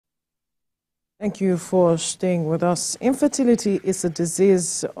Thank you for staying with us. Infertility is a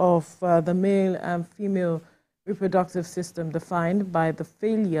disease of the male and female reproductive system defined by the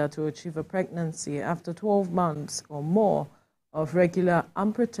failure to achieve a pregnancy after 12 months or more of regular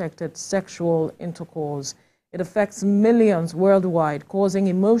unprotected sexual intercourse. It affects millions worldwide, causing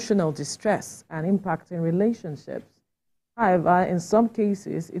emotional distress and impacting relationships. However, in some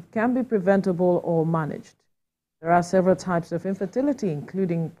cases, it can be preventable or managed. There are several types of infertility,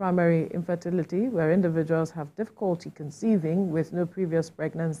 including primary infertility, where individuals have difficulty conceiving with no previous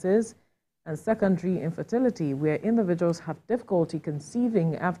pregnancies, and secondary infertility, where individuals have difficulty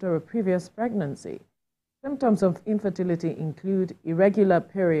conceiving after a previous pregnancy. Symptoms of infertility include irregular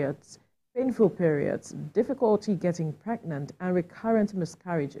periods, painful periods, difficulty getting pregnant, and recurrent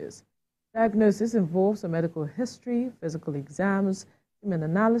miscarriages. Diagnosis involves a medical history, physical exams, semen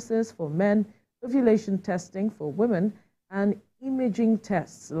analysis for men, ovulation testing for women, and imaging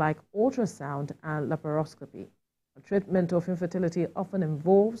tests like ultrasound and laparoscopy. The treatment of infertility often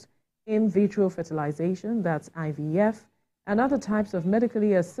involves in vitro fertilization, that's IVF, and other types of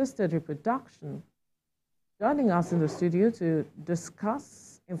medically assisted reproduction. Joining us in the studio to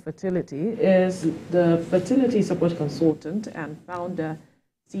discuss infertility is the fertility support consultant and founder,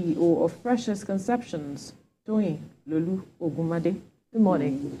 CEO of Precious Conceptions, Toyin Lolu-Ogunmade. Good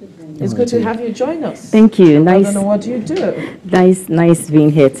morning. It's good to have you join us. Thank you. I don't know what you do. Nice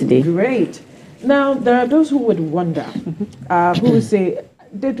being here today. Great. Now, there are those who would wonder, who would say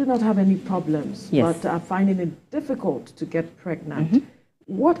they do not have any problems, but are finding it difficult to get pregnant.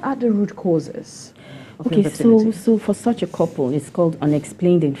 What are the root causes of infertility? So for such a couple, it's called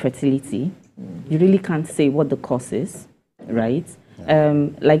unexplained infertility. You really can't say what the cause is, right?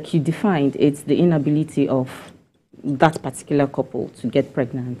 Like you defined, it's the inability of that particular couple to get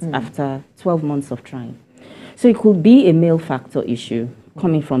pregnant after 12 months of trying. So it could be a male factor issue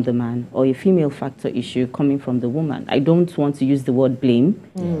coming from the man or a female factor issue coming from the woman. I don't want to use the word blame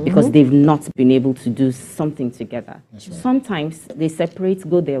because they've not been able to do something together. Right. Sometimes they separate,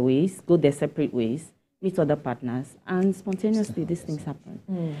 go their separate ways, meet other partners, and spontaneously these things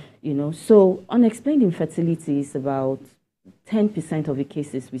happen. You know, so unexplained infertility is about 10% of the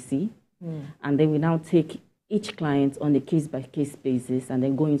cases we see, and then we now take each client on a case-by-case basis and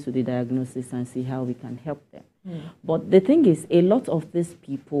then go into the diagnosis and see how we can help them. But the thing is, a lot of these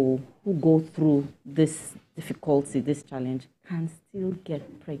people who go through this difficulty, this challenge, can still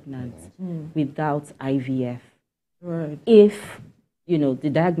get pregnant without IVF. Right. If, you know, the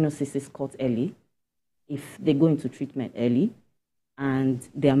diagnosis is caught early, if they go into treatment early, and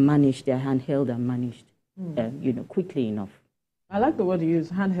they are managed, they are handheld and managed, you know, quickly enough. I like the word you use,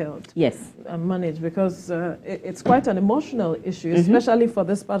 handheld. Yes. And managed, because it's quite an emotional issue, especially for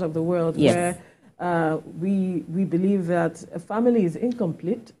this part of the world where we believe that a family is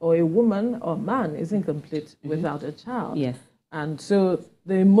incomplete, or a woman or man is incomplete without a child. Yes. And so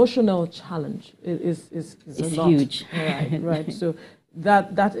the emotional challenge is a lot. Huge. Right. So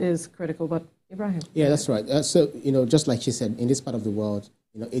that is critical. But Ibrahim. Yeah, that's right. So, you know, just like she said, in this part of the world,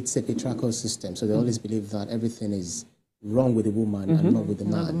 you know, it's a patriarchal system. So they always believe that everything is wrong with the woman and not with the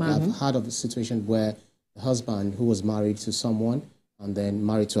man. I've heard of a situation where the husband who was married to someone and then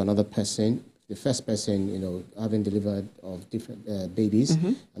married to another person, the first person, you know, having delivered of different babies,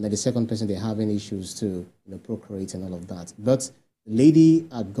 and then the second person, they're having issues to, you know, procreate and all of that. But the lady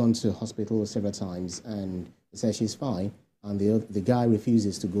had gone to hospital several times and said she's fine, and the guy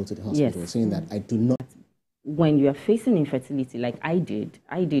refuses to go to the hospital, saying that I do not. When you are facing infertility, like I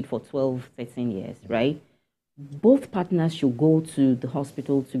did for 12, 13 years, right? Both partners should go to the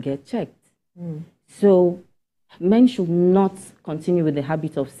hospital to get checked. So men should not continue with the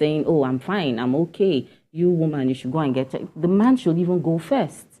habit of saying, oh, I'm fine, I'm okay. You woman, you should go and get checked. The man should even go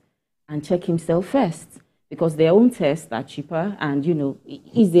first and check himself first, because their own tests are cheaper and, you know,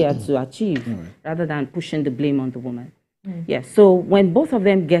 easier to achieve rather than pushing the blame on the woman. Yeah, so when both of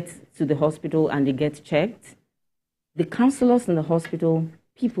them get to the hospital and they get checked, the counselors in the hospital,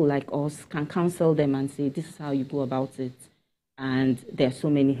 people like us, can counsel them and say, this is how you go about it. And there are so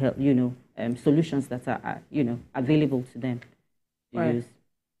many, you know, solutions that are, you know, available to them to use.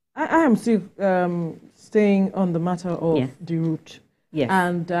 I am still staying on the matter of the root. Yes.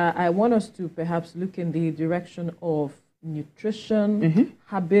 And I want us to perhaps look in the direction of nutrition,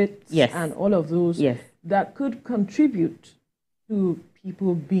 habits, and all of those that could contribute to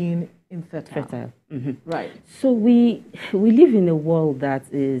people being infertile. Right. So we live in a world that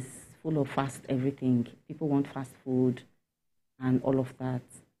is full of fast everything. People want fast food and all of that.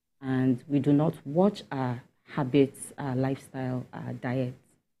 And we do not watch our habits, our lifestyle, our diet.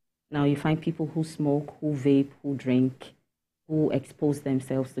 Now you find people who smoke, who vape, who drink, who expose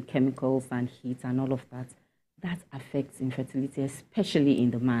themselves to chemicals and heat and all of that, that affects infertility, especially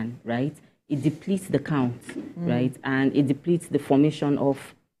in the man, right? It depletes the count, right? And it depletes the formation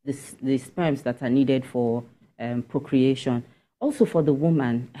of the sperms that are needed for procreation. Also for the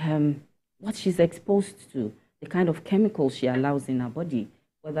woman, what she's exposed to, the kind of chemicals she allows in her body,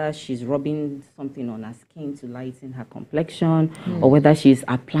 whether she's rubbing something on her skin to lighten her complexion, or whether she's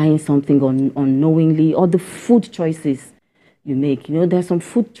applying something unknowingly, or the food choices you make. You know, there's some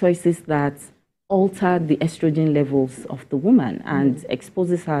food choices that alter the estrogen levels of the woman and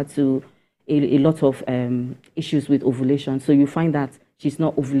exposes her to a lot of issues with ovulation. So you find that she's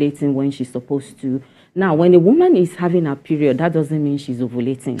not ovulating when she's supposed to. Now, when a woman is having a period, that doesn't mean she's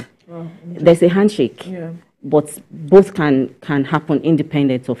ovulating. There's a handshake, but both can happen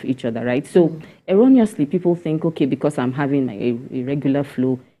independent of each other, right? So erroneously, people think, okay, because I'm having a regular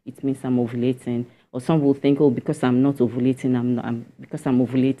flow, it means I'm ovulating. Or some will think, oh, because I'm not ovulating, because I'm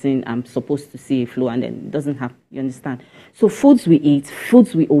ovulating, I'm supposed to see a flow, and then it doesn't happen. You understand? So foods we eat,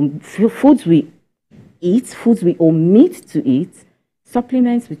 foods we omit to eat,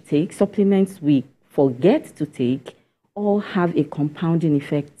 supplements we take, supplements we forget to take, all have a compounding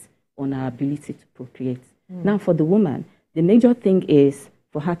effect on our ability to procreate. Now, for the woman, the major thing is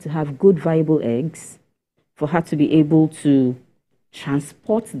for her to have good viable eggs, for her to be able to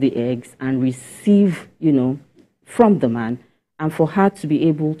transport the eggs and receive, you know, from the man, and for her to be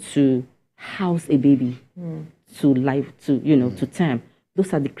able to house a baby to life, to, you know, to term.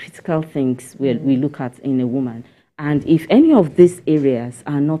 Those are the critical things we look at in a woman. And if any of these areas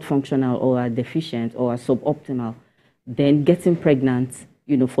are not functional or are deficient or are suboptimal, then getting pregnant,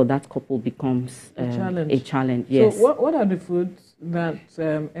 you know, for that couple becomes a challenge. Yes. So what are the foods that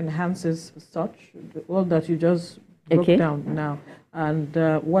enhances such, all that you just broke down now? And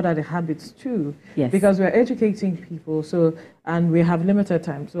what are the habits too? Yes. Because we're educating people, so, and we have limited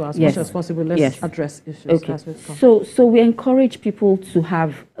time, so as much as possible, let's address issues as we come. So we encourage people to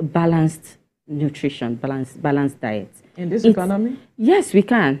have balanced nutrition, balanced diet. In this economy? Yes, we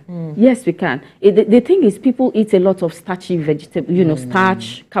can. Yes, we can. The thing is, people eat a lot of starchy vegetables, you know,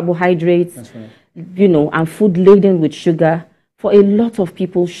 starch, carbohydrates, you know, and food laden with sugar. For a lot of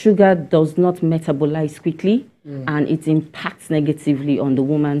people, sugar does not metabolize quickly, and it impacts negatively on the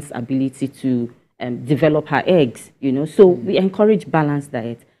woman's ability to develop her eggs, you know. So we encourage balanced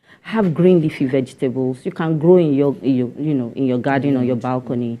diet. Have green leafy vegetables. You can grow in your garden or your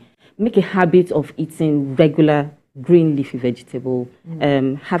balcony. Make a habit of eating regular green leafy vegetable.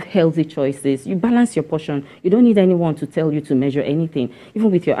 Have healthy choices. You balance your portion. You don't need anyone to tell you to measure anything.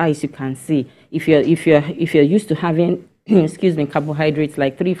 Even with your eyes, you can see. If you're used to having excuse me, carbohydrates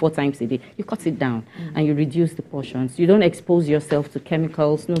like 3-4 times a day, you cut it down and you reduce the portions. You don't expose yourself to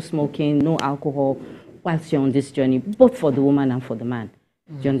chemicals, no smoking, no alcohol whilst you're on this journey, both for the woman and for the man.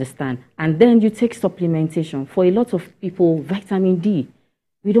 Do you understand? And then you take supplementation. For a lot of people, vitamin D.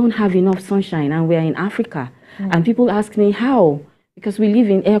 We don't have enough sunshine, and we're in Africa. And people ask me how? Because we live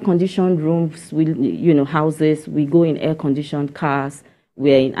in air-conditioned rooms, houses, we go in air-conditioned cars,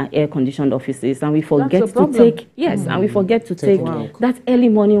 we're in air-conditioned offices, and we forget to take, and we forget to take that early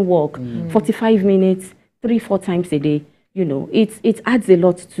morning walk, 45 minutes, 3-4 times a day. You know, it adds a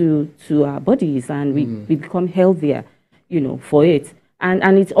lot to our bodies, and we become healthier, you know, for it.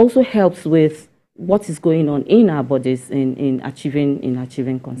 And it also helps with what is going on in our bodies in achieving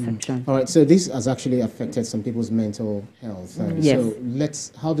conception. All right, so this has actually affected some people's mental health.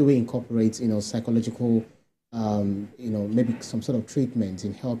 So how do we incorporate, psychological, maybe some sort of treatment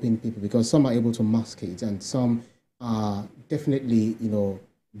in helping people? Because some are able to mask it, and some are definitely,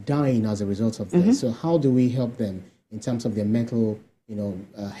 dying as a result of this. So how do we help them in terms of their mental,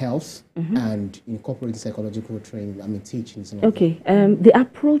 health and incorporate psychological training, teachings? The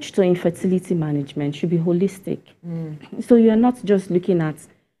approach to infertility management should be holistic. So you're not just looking at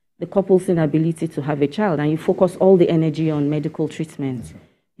the couple's inability to have a child and you focus all the energy on medical treatment. Right.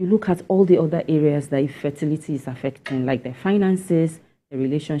 You look at all the other areas that infertility is affecting, like their finances, their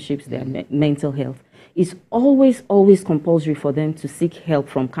relationships, their mental health. It's always compulsory for them to seek help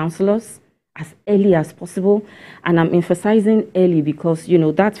from counselors as early as possible. And I'm emphasizing early because,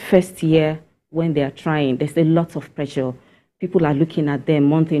 that first year when they are trying, there's a lot of pressure. People are looking at them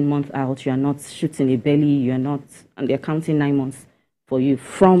month in, month out. You are not shooting a belly. And they're counting 9 months for you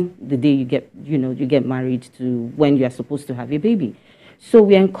from the day you get married to when you are supposed to have a baby. So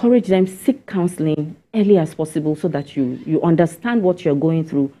we encourage them, seek counseling early as possible so that you understand what you're going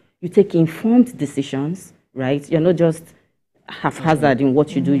through. You take informed decisions, right? You're not just haphazard in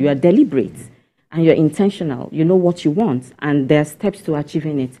what you do. You are deliberate and you're intentional. You know what you want, and there are steps to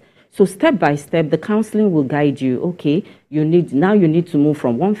achieving it. So step by step, the counseling will guide you. Okay, you need to move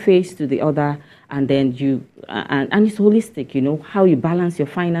from one phase to the other, and then and it's holistic. You know, how you balance your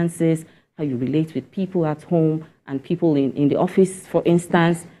finances, how you relate with people at home and people in the office, for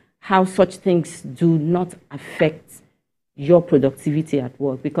instance, how such things do not affect your productivity at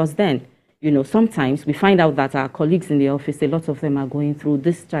work. Because then, you know, sometimes we find out that our colleagues in the office, a lot of them are going through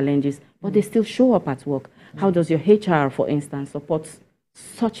these challenges, but they still show up at work. How does your HR, for instance, support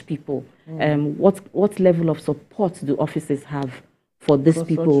such people? What level of support do offices have for these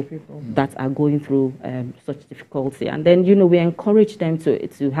people that are going through such difficulty? And then, you know, we encourage them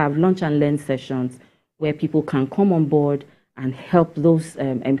to have lunch and learn sessions where people can come on board and help those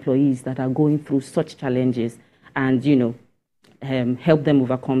employees that are going through such challenges, and, you know, help them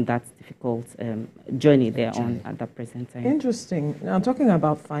overcome that difficult journey they're on at that present time. Interesting. Now, talking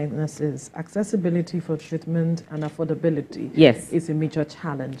about finances, accessibility for treatment and affordability is a major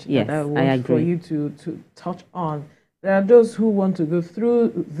challenge that I want for you to touch on. There are those who want to go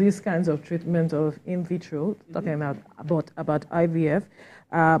through these kinds of treatment of in vitro, talking about IVF,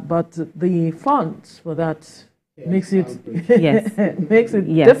 but the funds for that makes it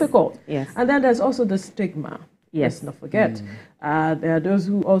difficult. And then there's also the stigma. Let's not forget. There are those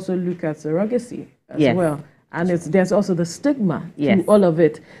who also look at surrogacy as well. And there's also the stigma to all of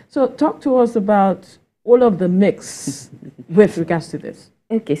it. So talk to us about all of the mix with regards to this.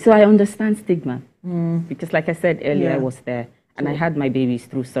 Okay, so I understand stigma. Because like I said earlier, I was there and I had my babies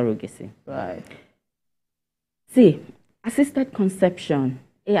through surrogacy. Right. See, assisted conception,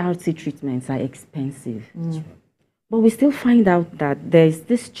 ART treatments are expensive. But we still find out that there's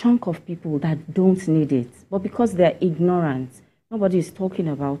this chunk of people that don't need it. But because they're ignorant, nobody is talking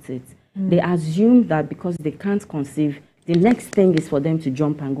about it. They assume that because they can't conceive, the next thing is for them to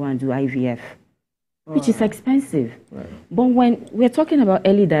jump and go and do IVF, which is expensive. But when we're talking about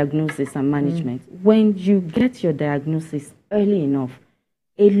early diagnosis and management, when you get your diagnosis early enough,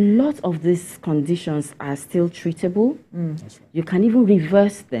 a lot of these conditions are still treatable. You can even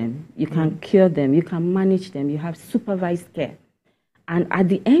reverse them. You can cure them. You can manage them. You have supervised care. And at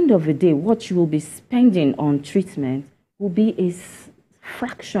the end of the day, what you will be spending on treatment will be a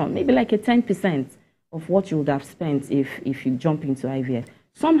fraction, maybe like a 10% of what you would have spent if you jump into IVF.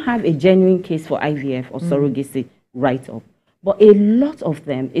 Some have a genuine case for IVF or surrogacy right up. But a lot of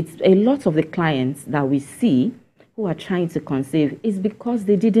them, it's a lot of the clients that we see who are trying to conceive is because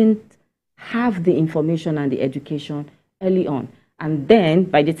they didn't have the information and the education early on. And then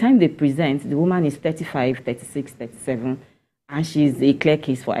by the time they present, the woman is 35, 36, 37, and she's a clear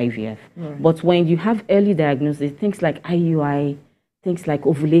case for IVF. But when you have early diagnosis, things like IUI, things like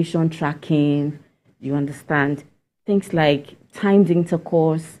ovulation tracking, you understand, things like timed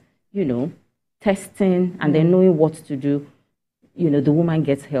intercourse, you know, testing, and then knowing what to do, you know, the woman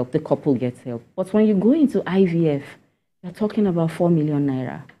gets help, the couple gets help. But when you go into IVF, you're talking about 4 million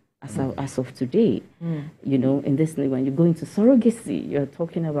naira as of today. You know, in this, when you go into surrogacy, you're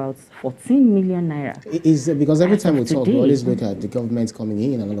talking about 14 million naira. Is because every time we talk, we always look at the government coming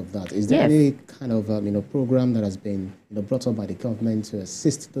in and all of that. Is there any kind of you know, program that has been, you know, brought up by the government to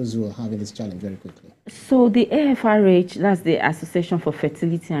assist those who are having this challenge very quickly? So the AFRH, that's the Association for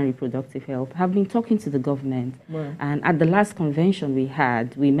Fertility and Reproductive Health, have been talking to the government. And at the last convention we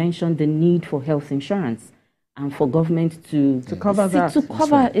had, we mentioned the need for health insurance and for government to cover that. To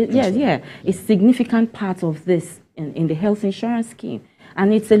cover, a significant part of this in the health insurance scheme.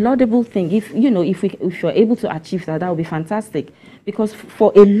 And it's a laudable thing. If, you know, if you're able to achieve that, that would be fantastic. Because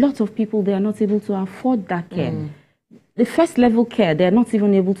for a lot of people, they are not able to afford that care. The first level care, they're not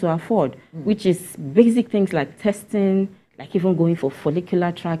even able to afford, which is basic things like testing, like even going for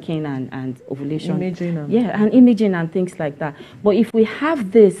follicular tracking and ovulation. Imaging. And imaging and things like that. But if we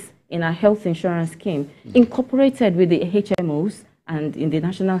have this in our health insurance scheme, incorporated with the HMOs and in the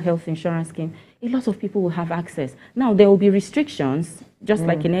National Health Insurance Scheme, a lot of people will have access. Now, there will be restrictions, just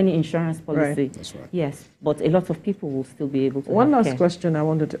like in any insurance policy. That's right. Yes, but a lot of people will still be able to One have last care. question I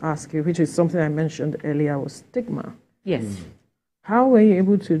wanted to ask you, which is something I mentioned earlier, was stigma. Yes. How were you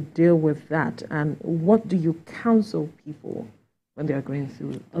able to deal with that? And what do you counsel people when they are going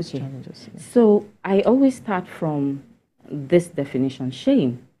through these challenges? So I always start from this definition.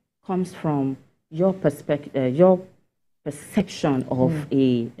 Shame comes from your perspective, your perception of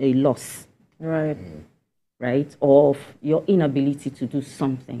a loss. Right? Of your inability to do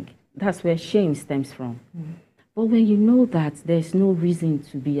something. That's where shame stems from. But when you know that there's no reason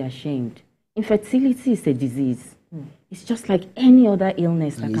to be ashamed, infertility is a disease. It's just like any other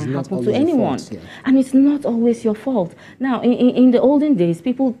illness that can happen to anyone. And it's not always your fault. Now, in the olden days,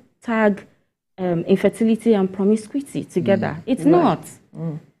 people tag infertility and promiscuity together. It's not.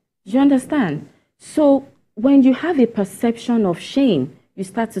 Do you understand? So when you have a perception of shame, you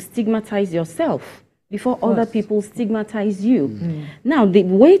start to stigmatize yourself before other people stigmatize you. Now, the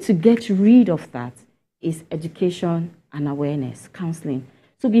way to get rid of that is education and awareness, counseling.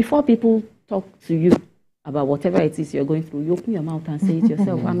 So before people talk to you about whatever it is you're going through, you open your mouth and say it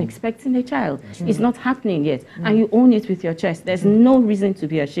yourself. I'm expecting a child. It's not happening yet. And you own it with your chest. There's no reason to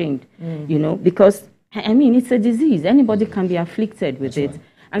be ashamed, you know, because, I mean, it's a disease. Anybody can be afflicted with it. Right.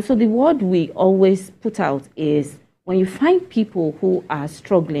 And so the word we always put out is, when you find people who are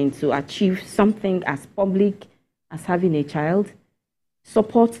struggling to achieve something as public as having a child,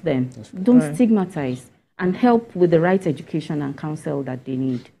 support them. Right. Don't stigmatize, and help with the right education and counsel that they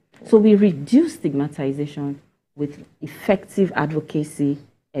need. So we reduce stigmatization with effective advocacy,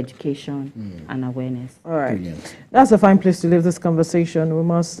 education, and awareness. All right. Brilliant. That's a fine place to leave this conversation. We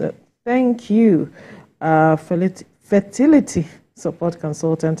must thank you, fertility support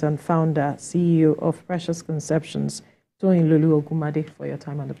consultant and founder, CEO of Precious Conceptions, Toyin Lolu-Ogunmade, for your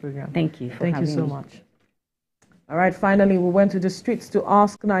time on the program. Thank you. Thank you so much. All right, finally, we went to the streets to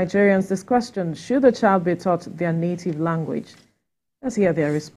ask Nigerians this question: should a child be taught their native language? Let's hear their response.